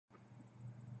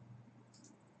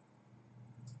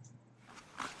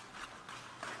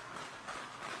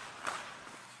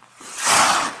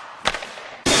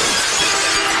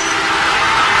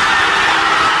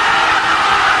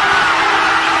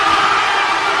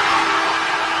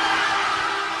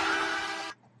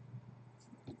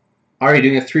Already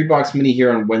doing a 3-box mini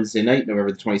here on Wednesday night,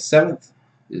 November the 27th.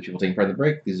 These are people taking part in the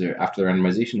break. These are after the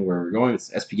randomization where we're going.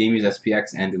 It's SP Gamers,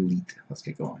 SPX, and Elite. Let's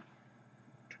get going.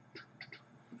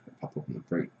 Pop open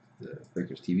the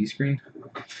Breakers TV screen.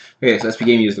 Okay, so SP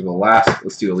Gamers will go last.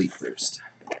 Let's do Elite first.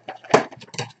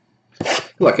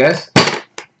 Good luck, guys.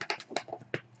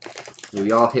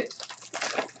 We all hit.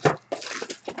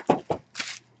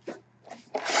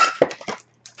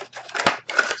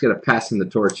 Let's get a passing the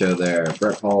torch out there.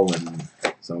 Brett Hall and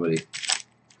somebody.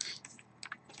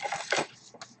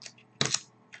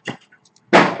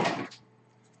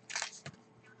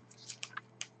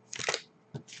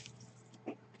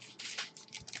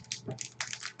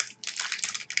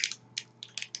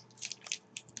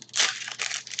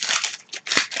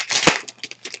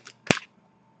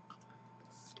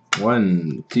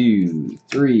 One, two,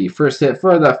 three. First hit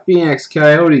for the Phoenix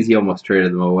Coyotes. He almost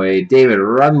traded them away. David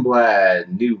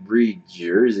Rundblad, New Breed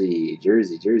jersey.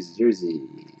 Jersey.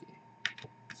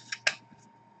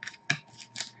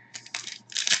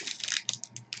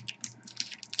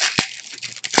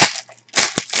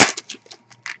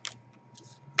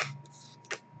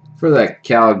 For the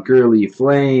Calgary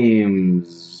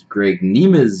Flames, Greg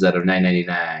Nemeth out of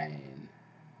 999.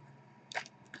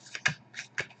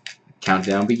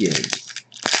 Countdown begins.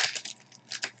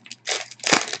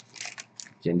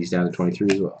 Jendy's down to 23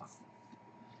 as well.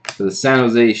 For the San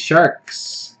Jose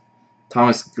Sharks,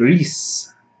 Thomas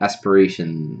Greiss,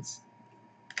 Aspirations.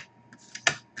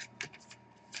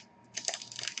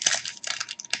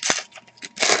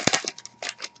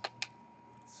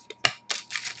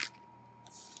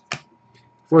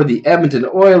 For the Edmonton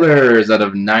Oilers, out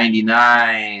of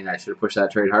 99, I should have pushed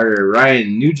that trade harder,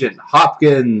 Ryan Nugent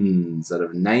Hopkins, out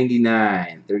of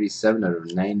 99, 37 out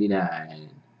of 99.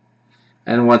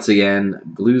 And once again,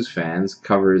 Blues fans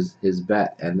covers his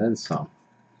bet, and then some.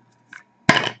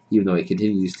 Even though he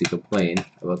continues to complain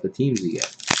about the teams he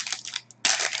gets.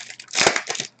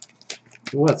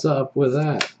 What's up with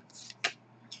that?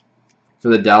 For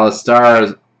the Dallas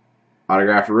Stars,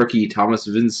 autographed rookie Thomas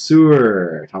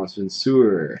Vincoeur.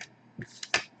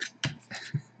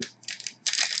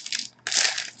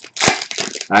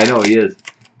 I know he is.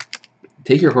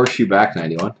 Take your horseshoe back,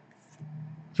 91.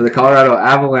 For the Colorado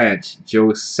Avalanche, Joe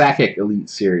Sakic Elite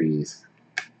Series.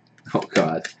 Oh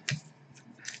God.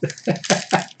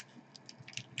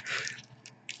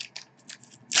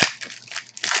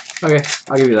 Okay,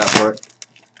 I'll give you that for it.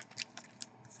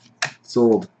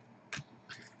 Sold.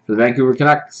 For the Vancouver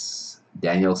Canucks,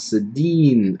 Daniel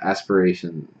Sedin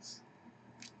Aspirations.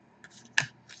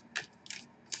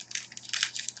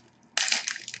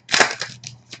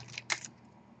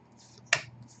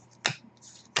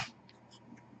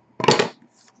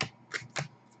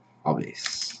 All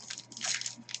base.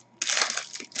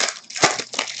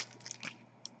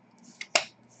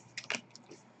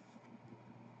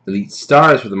 Elite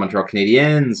Stars for the Montreal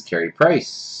Canadiens, Carey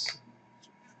Price.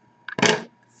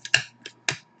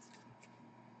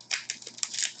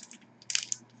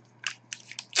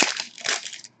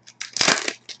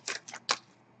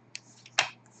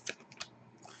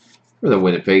 For the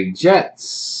Winnipeg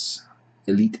Jets,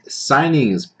 Elite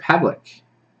Signings, Pavlik.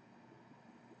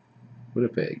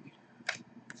 Winnipeg.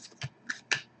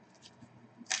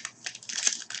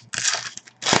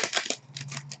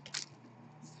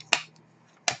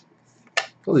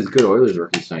 All these good Oilers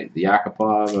rookies tonight. The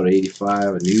Yakupov out of 85,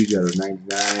 a Nuge out of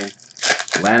 99,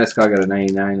 Landeskog out of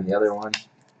 99 in the other one.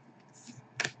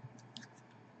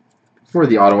 For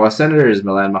the Ottawa Senators,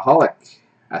 Milan Mahalik,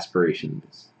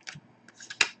 Aspirations.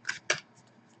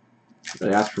 I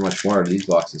asked for much more out of these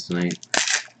boxes tonight.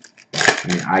 I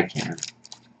mean, I can.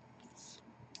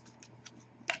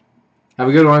 Have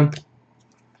a good one.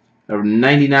 Out of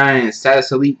 99,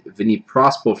 Status Elite, Vinny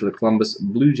Prospal for the Columbus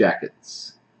Blue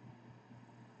Jackets.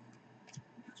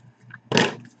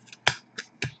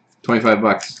 25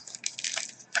 bucks.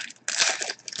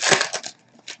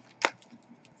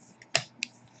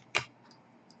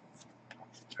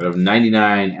 Out of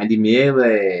 99, Andy Miele,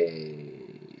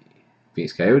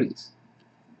 Phoenix Coyotes.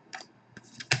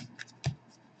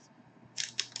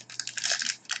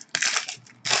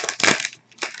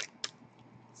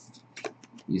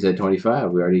 You said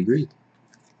 25. We already agreed.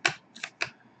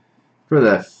 For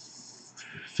the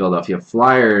Philadelphia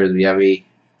Flyers, we have a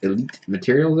Elite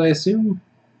Materials, I assume.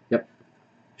 Yep.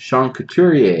 Sean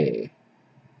Couturier.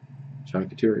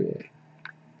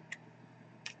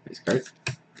 Nice card.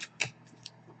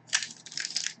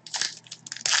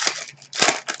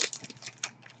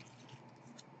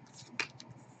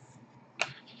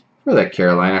 For the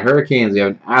Carolina Hurricanes, we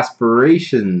have an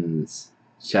Aspirations,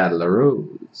 Chad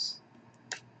LaRose.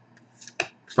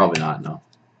 Probably not, no.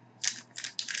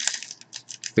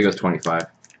 think it was 25.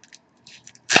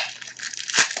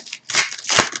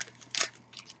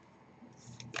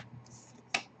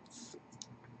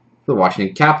 The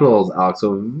Washington Capitals, Alex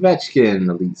Ovechkin,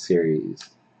 Elite Series.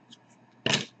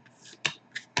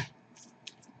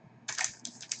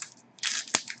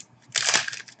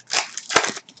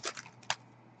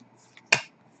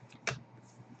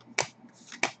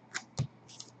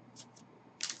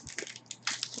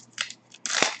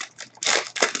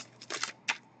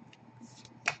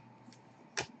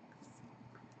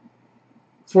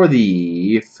 For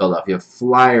the Philadelphia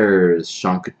Flyers,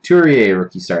 Sean Couturier,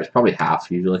 rookie stars, probably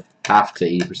half usually, half to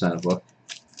 80% of book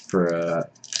for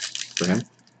him.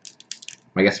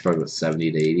 My guess is probably about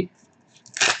 70 to 80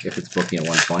 if it's booking at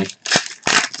 120.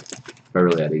 If I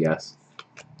really had to guess.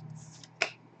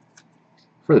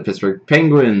 For the Pittsburgh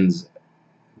Penguins,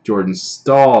 Jordan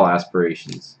Staal,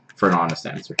 aspirations for an honest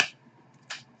answer.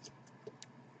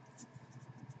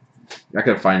 Not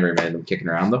gonna find very many of them kicking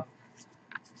around though.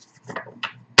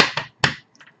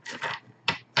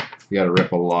 You gotta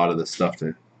rip a lot of this stuff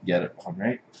to get it on,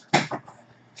 right? I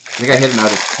think I hit him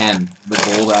out of 10. The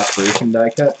gold aspiration die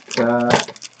cut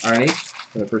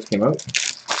RNH when it first came out.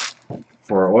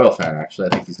 For an oil fan, actually.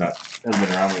 I think he's not hasn't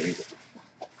been around lately.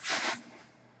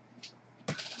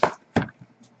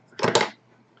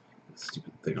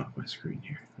 Stupid thing off my screen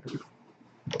here. There we go.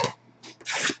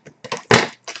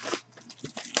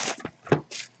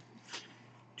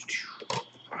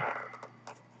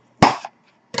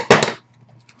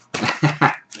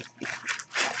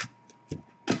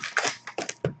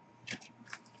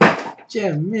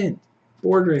 Gem mint.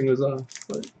 Bordering was off.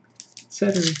 But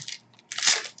centering.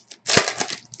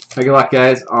 Good luck,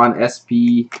 guys, on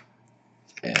SPX.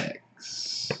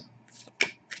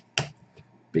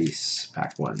 Base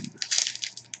pack 1.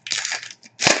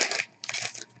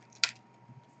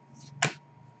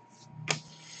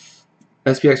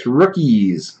 SPX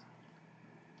rookies.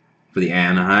 For the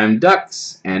Anaheim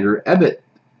Ducks, Andrew Ebbett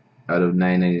out of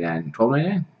 $9.99.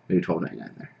 $12.99? Maybe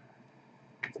 $12.99 there.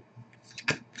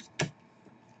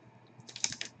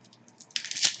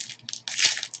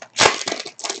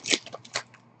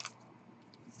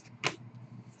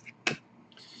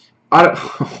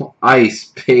 Auto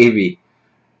Ice, baby.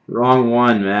 Wrong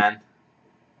one, man.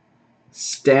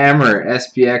 Stammer,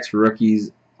 SPX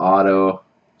Rookies Auto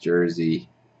Jersey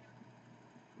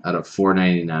out of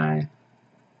 $4.99.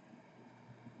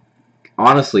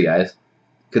 Honestly, guys,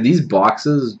 could these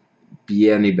boxes be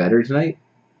any better tonight?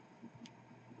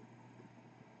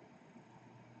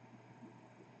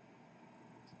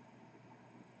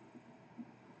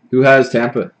 Who has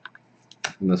Tampa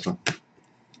in this one?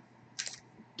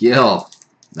 Gil.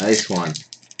 Nice one.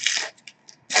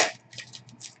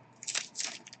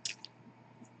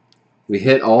 We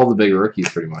hit all the big rookies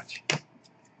pretty much.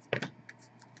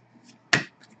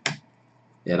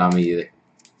 Yeah, not me either.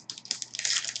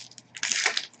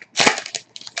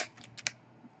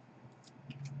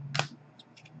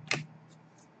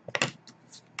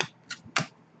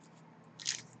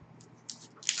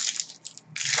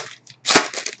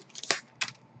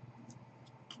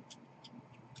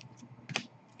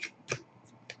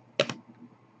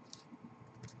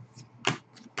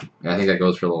 Yeah, I think that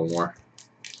goes for a little more.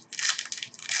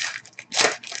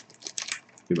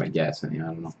 Be my guess,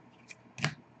 anyhow, I don't know.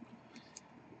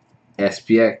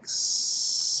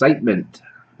 SPX Excitement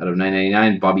out of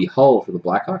 $9.99. Bobby Hull for the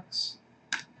Blackhawks.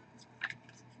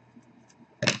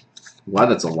 Wow,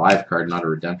 that's a live card, not a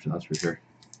redemption, that's for sure.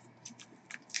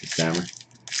 Stammer.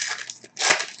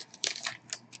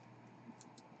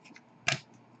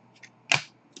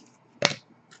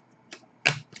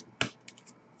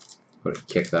 What a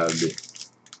kick that would be.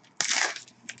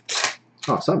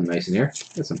 Oh, something nice in here.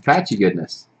 Got some patchy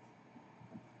goodness.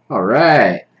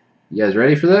 Alright. You guys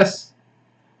ready for this?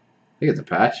 I think it's a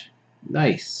patch.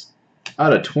 Nice.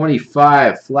 Out of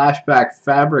 25, Flashback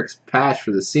Fabrics patch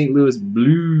for the St. Louis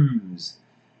Blues.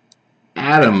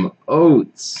 Adam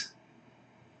Oates.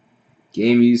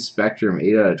 Game Used Spectrum,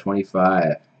 8 out of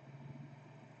 25.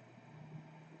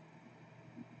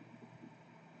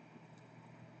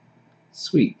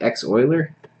 Sweet.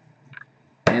 Ex-Oiler.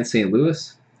 And St.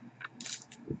 Louis.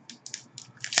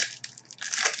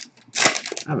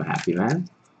 I'm a happy man.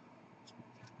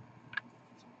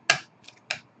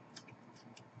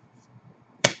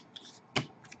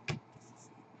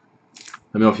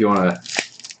 Let me know if you want to,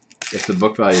 if the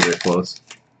book values are close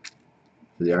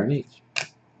for the RNH.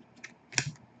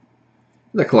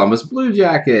 The Columbus Blue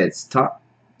Jackets, Tom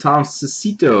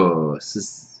Sestito,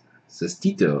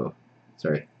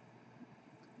 sorry,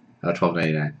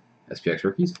 $12.99. SPX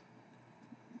rookies.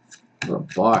 What a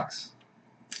box.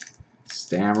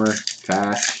 Stammer,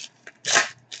 patch,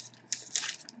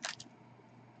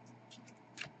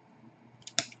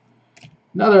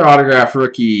 Another autograph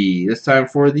rookie. This time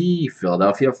for the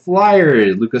Philadelphia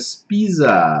Flyers. Lucas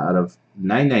Spiza out of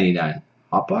 9.99.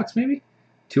 Hot box maybe?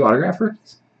 2 autograph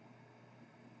rookies?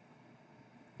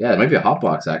 Yeah, it might be a hot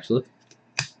box actually.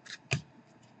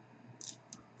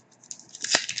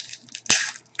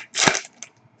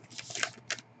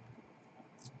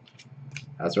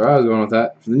 That's where I was going with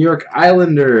that. For the New York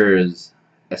Islanders,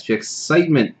 SP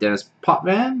Excitement, Dennis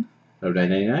Potvin out of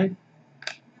 9.99.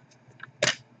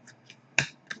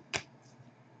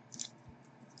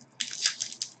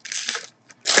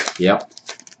 Yep.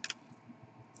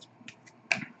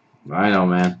 I know,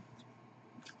 man.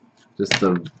 Just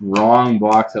the wrong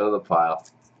box out of the pile.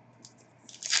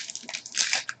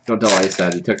 Don't tell Ice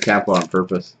that. He took Tampa on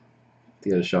purpose to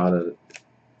get a shot at it.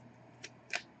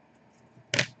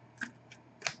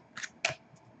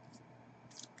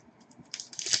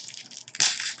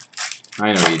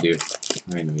 I know you do.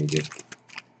 I know you do.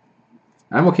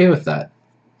 I'm okay with that.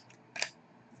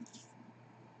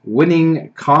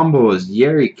 Winning combos,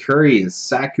 Yeri Curry and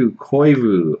Saku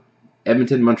Koivu.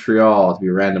 Edmonton, Montreal to be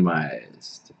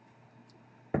randomized.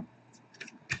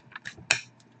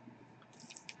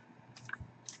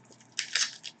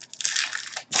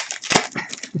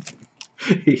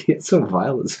 He gets so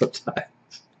violent sometimes.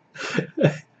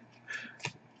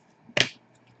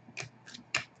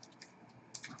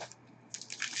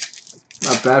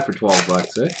 Not bad for 12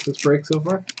 bucks, eh? This break so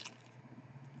far.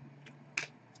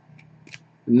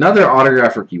 Another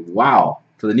autograph rookie. Wow.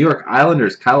 For the New York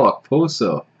Islanders, Kyle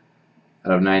Okposo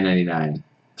out of 9.99.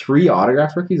 3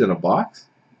 autograph rookies in a box?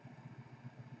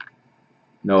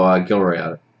 No, Gilroy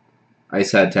had it.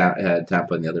 Ice had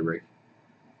Tampa in the other break.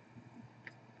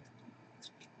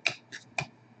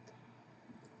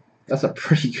 That's a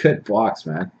pretty good box,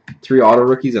 man. 3 auto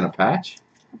rookies and a patch.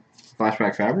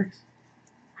 Flashback Fabrics.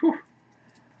 Whew.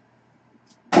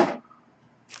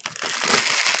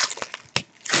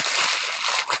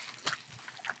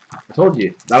 I told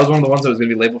you. That was one of the ones that was going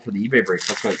to be labeled for the eBay break.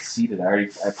 That's why it's seated. I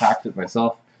packed it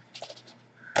myself.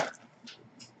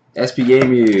 SP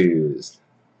Game Used.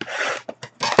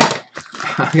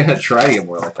 I'm going to try to get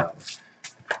more like that one.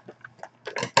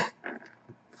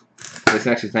 I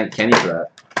can actually thank Kenny for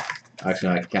that.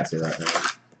 Actually, no, I can't say that now.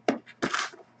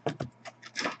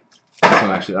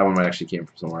 That one might actually came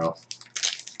from somewhere else.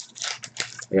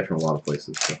 I get from a lot of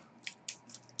places. So.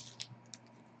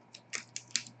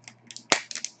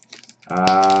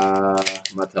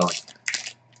 I'm not telling.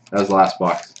 That was the last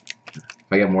box. If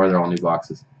I get more, they're all new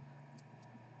boxes.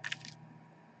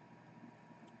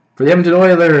 For the Edmonton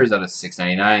Oilers, out of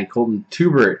 6.99, Colton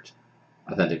Tubert,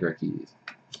 authentic rookies.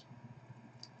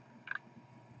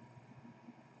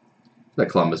 The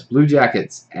Columbus Blue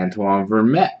Jackets, Antoine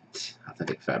Vermette,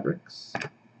 authentic fabrics.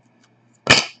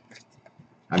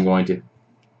 I'm going to.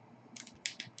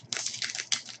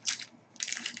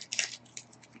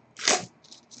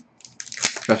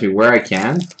 Especially where I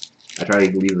can, I try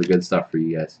to leave the good stuff for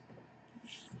you guys.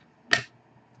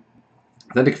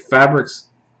 Authentic fabrics,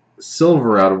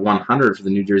 silver out of 100 for the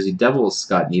New Jersey Devils,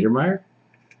 Scott Niedermayer.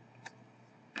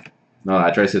 No,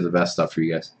 I try to save the best stuff for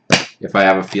you guys. If I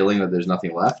have a feeling that there's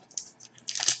nothing left.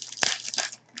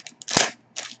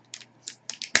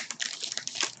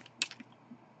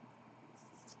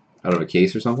 Out of a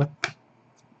case or something.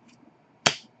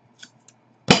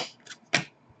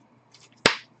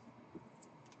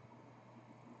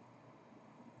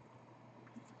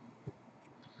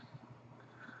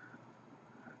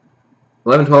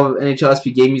 '11-12 NHL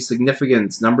SP Game Use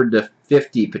Significance, numbered to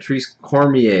 50, Patrice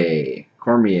Cormier.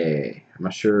 I'm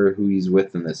not sure who he's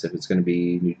with in this, if it's going to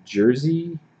be New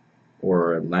Jersey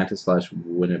or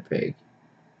Atlanta/Winnipeg.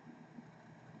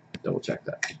 Double check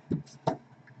that.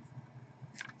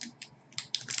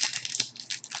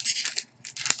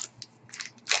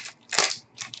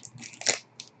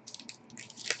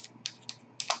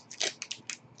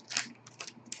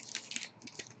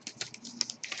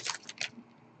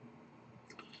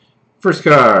 First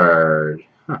card.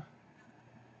 Huh.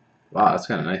 Wow, that's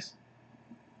kind of nice.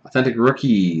 Authentic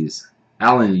Rookies.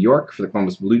 Alan York for the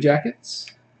Columbus Blue Jackets.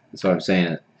 That's what I'm saying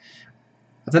it.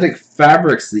 Authentic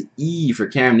Fabrics, the E for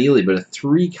Cam Neely, but a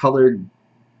 3-colored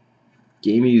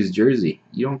Game Used jersey.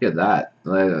 You don't get that.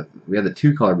 We had the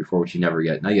 2-color before, which you never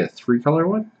get. Now you get a 3-color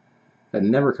one? That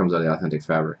never comes out of the Authentic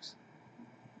Fabrics.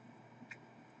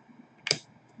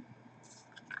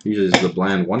 Usually it's the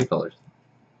bland 1-colors.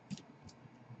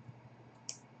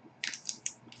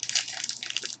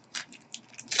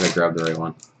 I grabbed the right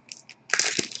one.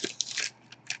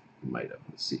 Might have.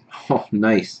 Let's see. Oh,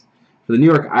 nice. For the New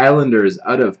York Islanders,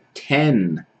 out of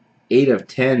 10, 8 of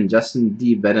 10, Justin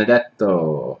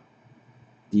DiBenedetto.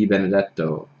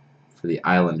 For the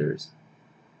Islanders.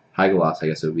 high gloss, I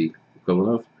guess it would be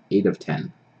equivalent of 8 of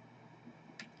 10.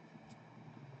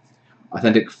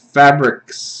 Authentic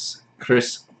Fabrics,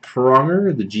 Chris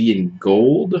Pronger, the G in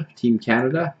gold, Team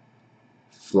Canada.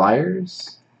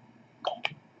 Flyers.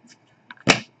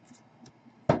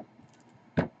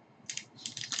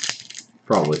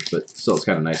 Probably, but still it's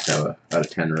kind of nice to have a out of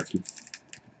 10 rookie.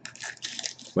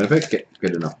 Winnipeg? Okay,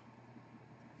 good to know.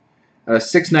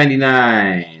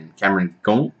 $6.99, Cameron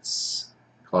Gontz,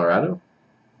 Colorado.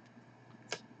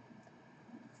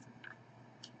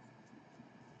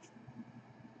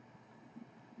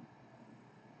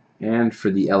 And for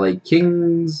the LA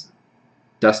Kings,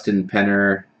 Dustin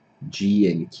Penner, G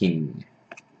and King.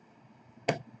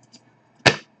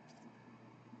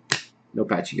 No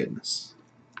patchy goodness.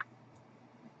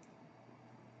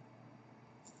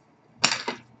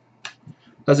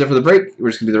 That's it for the break. We're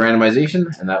just going to do the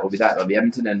randomization, and that will be that. That'll be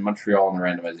Edmonton and Montreal in the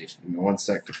randomization. Give me 1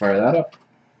 sec to fire that up.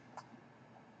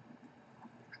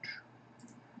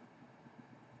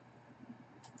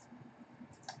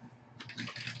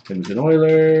 Edmonton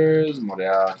Oilers,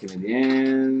 Montreal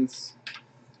Canadiens.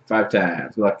 5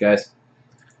 times. Good luck, guys.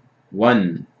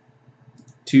 1,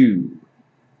 2,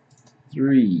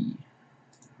 3,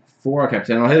 4.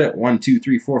 Captain, I'll hit it. 1, 2,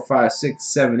 3, 4, 5, 6,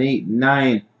 7, 8,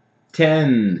 9,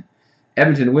 10.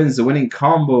 Edmonton wins the winning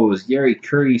combos. Gary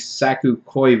Curry, Saku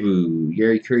Koivu.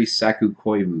 Gary Curry, Saku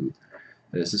Koivu.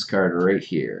 That is this card right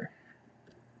here.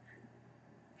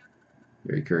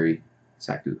 Gary Curry,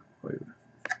 Saku Koivu.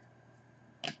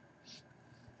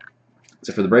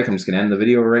 So for the break, I'm just going to end the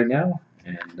video right now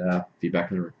and be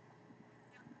back in the room.